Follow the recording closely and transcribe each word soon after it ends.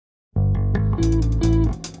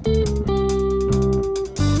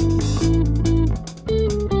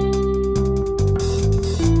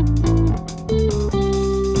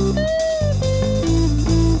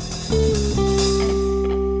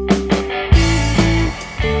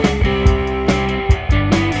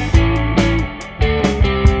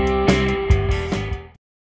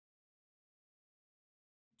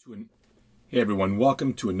Hey everyone,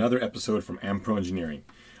 welcome to another episode from Ampro Engineering.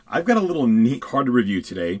 I've got a little neat car to review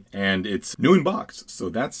today, and it's new in box, so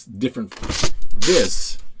that's different.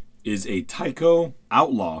 This is a Tyco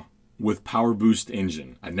Outlaw with power boost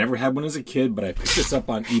engine. I never had one as a kid, but I picked this up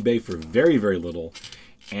on eBay for very, very little,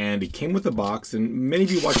 and it came with a box. And many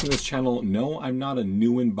of you watching this channel know I'm not a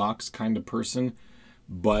new in box kind of person,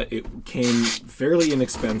 but it came fairly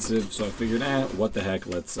inexpensive, so I figured, what the heck,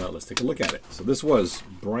 let's take a look at it. So this was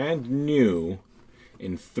brand new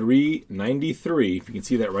in $393. If you can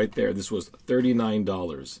see that right there, this was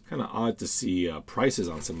 $39. Kind of odd to see prices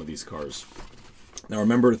on some of these cars. Now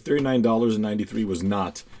remember, $39.93 was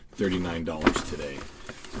not $39 today.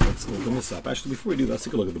 So let's open this up. Actually, before we do that, let's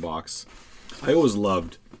take a look at the box. I always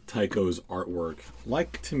loved Tyco's artwork.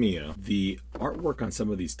 Like Tamiya, the artwork on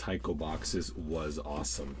some of these Tyco boxes was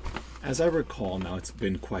awesome. As I recall, now it's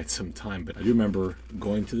been quite some time, but I do remember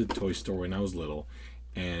going to the toy store when I was little,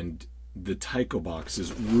 and the Tyco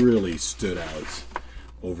boxes really stood out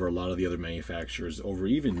over a lot of the other manufacturers, over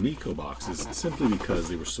even Nico boxes, simply because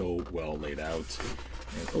they were so well laid out.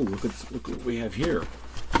 And oh, look what we have here.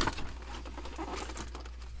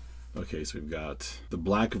 Okay, so we've got the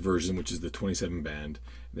black version, which is the 27 band.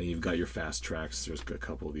 Then you've got your fast tracks. There's a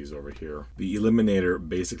couple of these over here. The Eliminator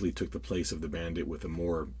basically took the place of the Bandit with a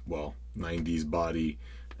more, well, 90s body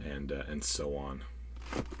and so on.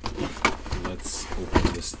 Let's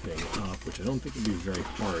open this thing up, which I don't think would be very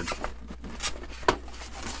hard.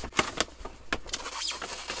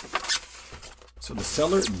 So the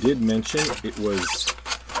seller did mention it was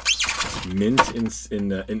mint in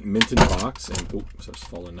box, and oh, so it's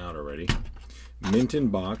fallen out already. Mint in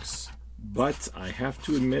box, but I have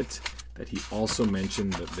to admit that he also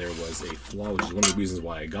mentioned that there was a flaw, which is one of the reasons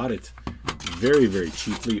why I got it very, very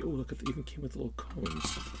cheaply. Oh, look, it even came with little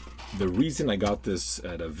cones. The reason I got this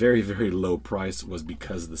at a very, very low price was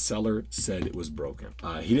because the seller said it was broken.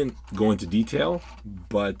 He didn't go into detail,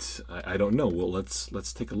 but I don't know. Well,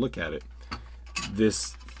 let's take a look at it.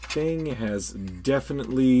 This thing has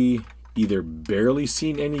definitely either barely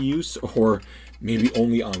seen any use or maybe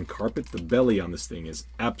only on carpet. The belly on this thing is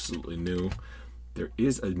absolutely new. There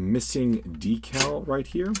is a missing decal right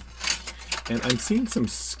here, and I'm seeing some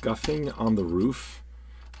scuffing on the roof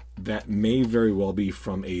that may very well be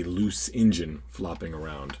from a loose engine flopping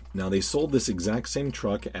around. Now, they sold this exact same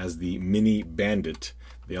truck as the Mini Bandit.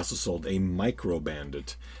 They also sold a Micro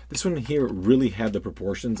Bandit. This one here really had the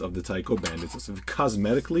proportions of the Tyco Bandits. So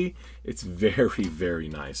cosmetically, it's very, very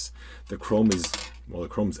nice. The chrome is, well, the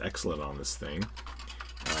chrome's excellent on this thing.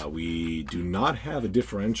 We do not have a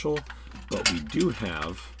differential, but we do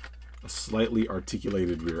have a slightly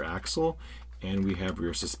articulated rear axle, and we have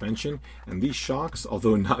rear suspension. And these shocks,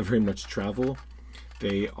 although not very much travel,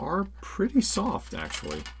 they are pretty soft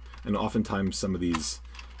actually. And oftentimes some of these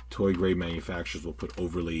toy grade manufacturers will put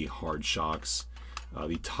overly hard shocks.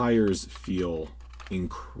 The tires feel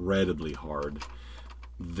incredibly hard.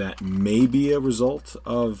 That may be a result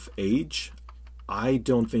of age. I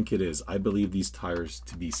don't think it is. I believe these tires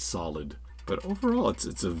to be solid. But overall,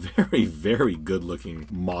 it's a very, very good looking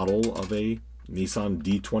model of a Nissan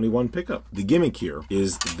D21 pickup. The gimmick here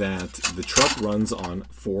is that the truck runs on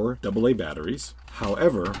 4 AA batteries.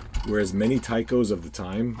 However, whereas many Tycos of the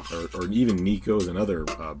time, or even Nicos and other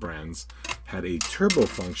brands, had a turbo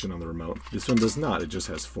function on the remote, this one does not. It just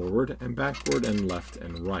has forward and backward and left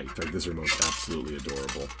and right. In fact, this remote's absolutely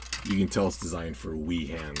adorable. You can tell it's designed for wee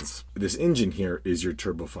hands. This engine here is your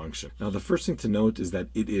turbo function. Now, the first thing to note is that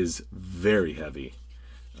it is very heavy.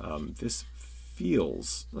 This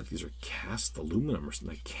feels like these are cast aluminum or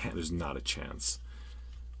something. There's not a chance.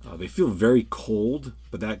 They feel very cold,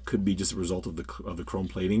 but that could be just a result of the chrome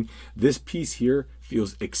plating. This piece here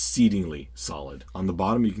feels exceedingly solid. On the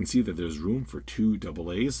bottom, you can see that there's room for 2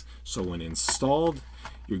 AA's. So when installed,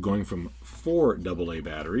 you're going from 4 AA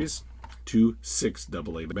batteries to 6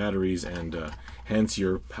 AA batteries, and hence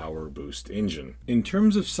your power boost engine. In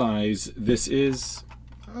terms of size, this is,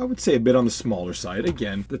 I would say, a bit on the smaller side.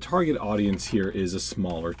 Again, the target audience here is a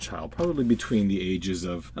smaller child, probably between the ages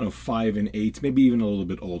of, I don't know, 5 and 8, maybe even a little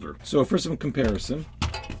bit older. So for some comparison,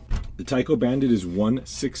 the Tyco Bandit is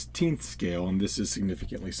 1/16 scale, and this is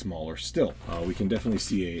significantly smaller still. We can definitely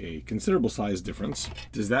see a considerable size difference.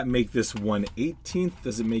 Does that make this 1/18?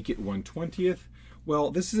 Does it make it 1/20?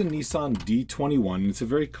 Well, this is a Nissan D21, and it's a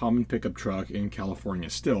very common pickup truck in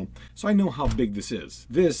California still, so I know how big this is.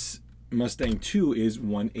 This Mustang 2 is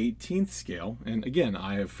 1/18 scale, and again,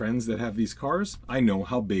 I have friends that have these cars. I know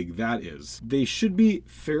how big that is. They should be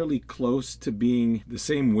fairly close to being the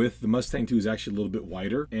same width. The Mustang 2 is actually a little bit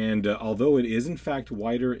wider, and although it is in fact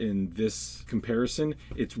wider in this comparison,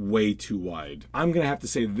 it's way too wide. I'm gonna have to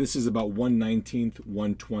say this is about 1/19,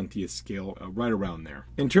 1/20 scale, right around there.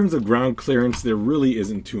 In terms of ground clearance, there really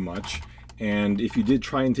isn't too much. And if you did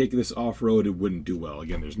try and take this off-road, it wouldn't do well.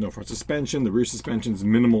 Again, there's no front suspension. The rear suspension is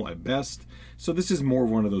minimal at best. So this is more of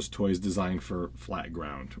one of those toys designed for flat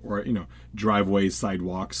ground or, you know, driveways,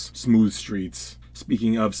 sidewalks, smooth streets.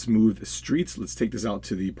 Speaking of smooth streets, let's take this out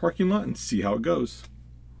to the parking lot and see how it goes.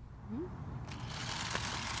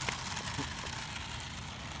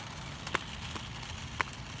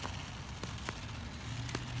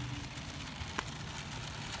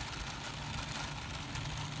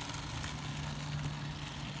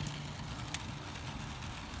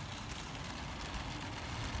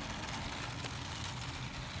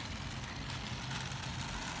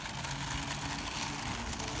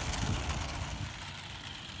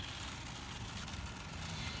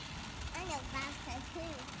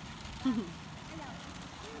 That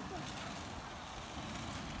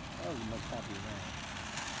was a much happier man.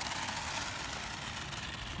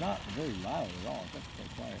 Not very loud at all, that's quite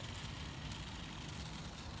quiet.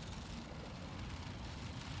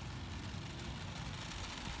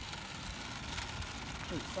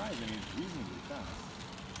 For its size, I mean, it's reasonably fast.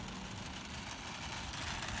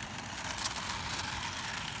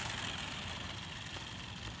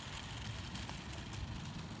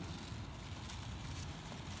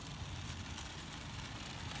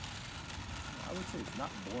 I would say it's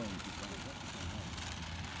not boring to drive.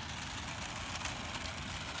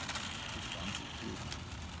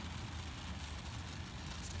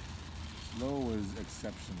 Slow was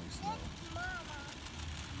exceptionally slow.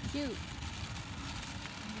 Cute.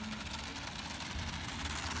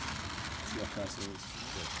 See how fast it is.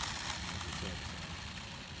 Good.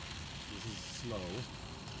 This is slow.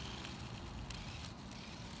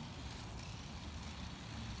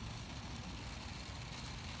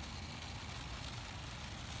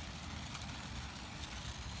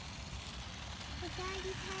 Daddy,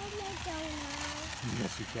 can I make donuts?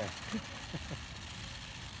 Yes, you can.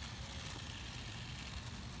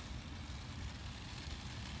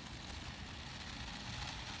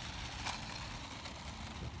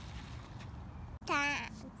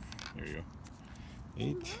 There you go.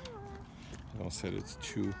 8. I almost said it's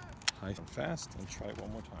too high and fast. And try it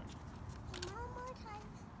one more time.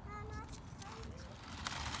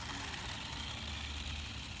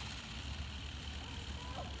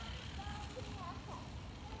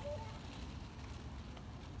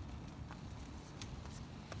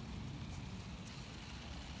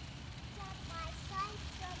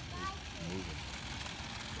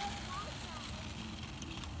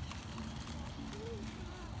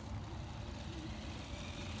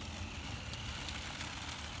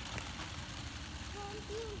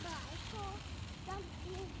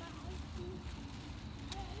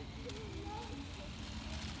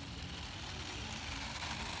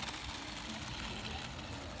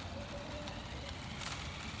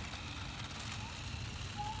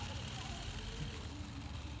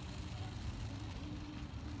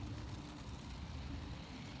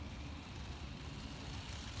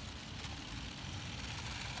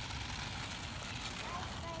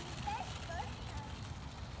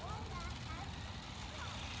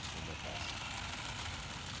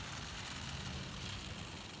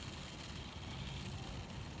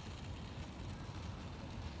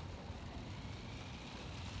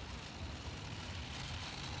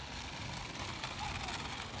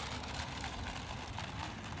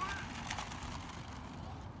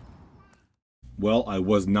 Well, I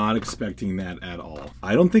was not expecting that at all.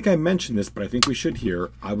 I don't think I mentioned this, but I think we should here.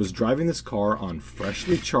 I was driving this car on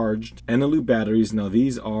freshly charged Eneloop batteries. Now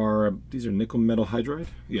these are nickel metal hydride?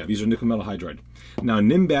 Yeah, these are nickel metal hydride. Now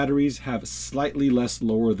NIM batteries have slightly less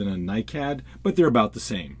lower than a NiCad, but they're about the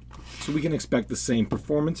same. So we can expect the same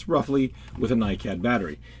performance roughly with a NiCad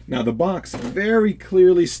battery. Now the box very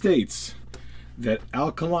clearly states that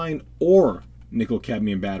alkaline or nickel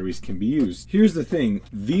cadmium batteries can be used. Here's the thing,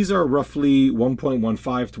 these are roughly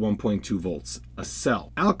 1.15 to 1.2 volts a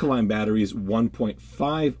cell. Alkaline batteries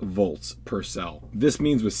 1.5 volts per cell. This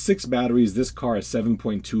means with 6 batteries, this car is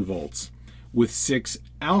 7.2 volts. With 6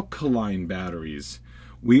 alkaline batteries,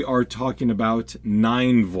 we are talking about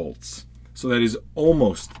 9 volts. So that is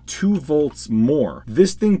almost 2 volts more.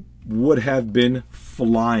 This thing would have been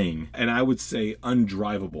flying, and I would say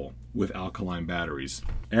undrivable with alkaline batteries.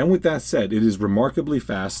 And with that said, it is remarkably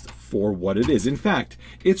fast for what it is. In fact,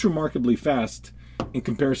 it's remarkably fast in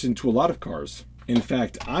comparison to a lot of cars. In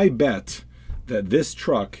fact, I bet that this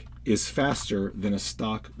truck is faster than a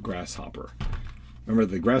stock Grasshopper. Remember,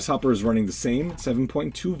 the Grasshopper is running the same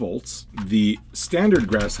 7.2 volts. The standard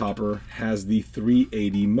Grasshopper has the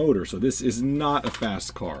 380 motor, so this is not a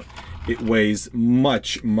fast car. It weighs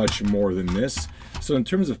much, much more than this. So in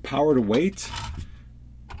terms of power to weight,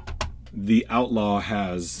 the Outlaw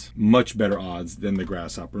has much better odds than the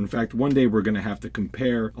Grasshopper. In fact, one day we're going to have to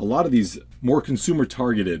compare a lot of these more consumer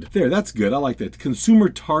targeted. There, that's good. I like that. Consumer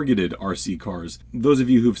targeted RC cars. Those of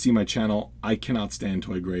you who've seen my channel, I cannot stand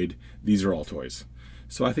toy grade. These are all toys.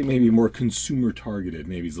 So I think maybe more consumer targeted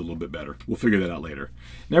maybe is a little bit better. We'll figure that out later.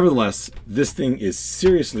 Nevertheless, this thing is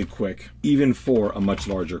seriously quick, even for a much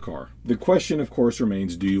larger car. The question, of course,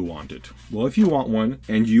 remains, do you want it? Well, if you want one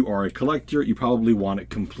and you are a collector, you probably want it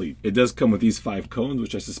complete. It does come with these 5 cones,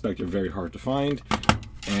 which I suspect are very hard to find,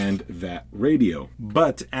 and that radio.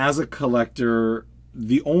 But as a collector,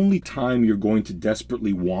 the only time you're going to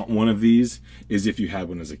desperately want one of these is if you had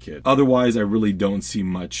one as a kid. Otherwise, I really don't see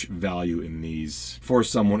much value in these for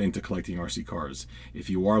someone into collecting RC cars. If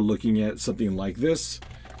you are looking at something like this,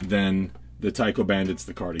 then the Tyco Bandit's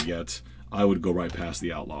the car to get. I would go right past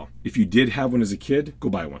the Outlaw. If you did have one as a kid, go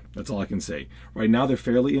buy one. That's all I can say. Right now, they're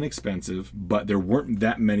fairly inexpensive, but there weren't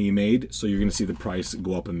that many made, so you're gonna see the price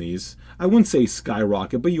go up in these. I wouldn't say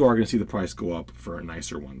skyrocket, but you are gonna see the price go up for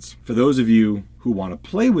nicer ones. For those of you who wanna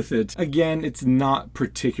play with it, again, it's not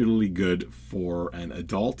particularly good for an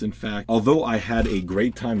adult. In fact, although I had a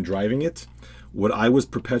great time driving it, what I was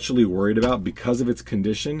perpetually worried about because of its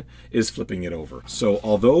condition is flipping it over. So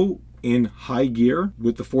although in high gear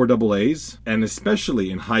with the 4 AA's, and especially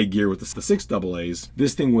in high gear with the 6 AA's,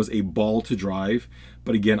 this thing was a ball to drive,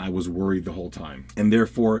 but again, I was worried the whole time. And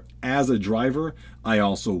therefore, as a driver, I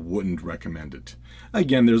also wouldn't recommend it.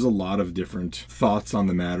 Again, there's a lot of different thoughts on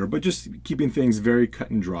the matter, but just keeping things very cut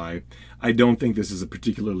and dry, I don't think this is a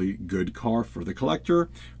particularly good car for the collector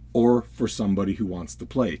or for somebody who wants to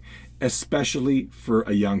play, especially for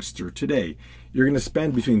a youngster today. You're gonna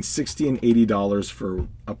spend between $60 and $80 for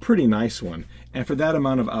a pretty nice one. And for that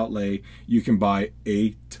amount of outlay, you can buy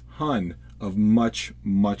a ton of much,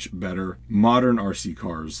 much better modern RC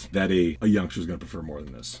cars that a youngster is gonna prefer more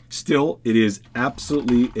than this. Still, it is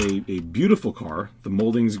absolutely a beautiful car. The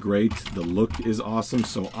molding's great, the look is awesome,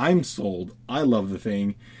 so I'm sold. I love the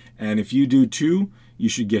thing. And if you do too, you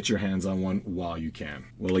should get your hands on one while you can.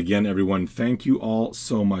 Well, again, everyone, thank you all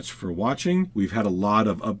so much for watching. We've had a lot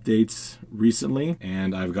of updates recently,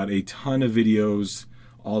 and I've got a ton of videos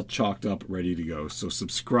all chalked up, ready to go. So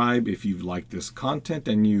subscribe if you've liked this content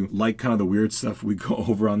and you like kind of the weird stuff we go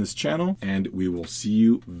over on this channel, and we will see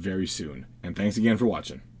you very soon. And thanks again for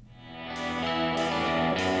watching.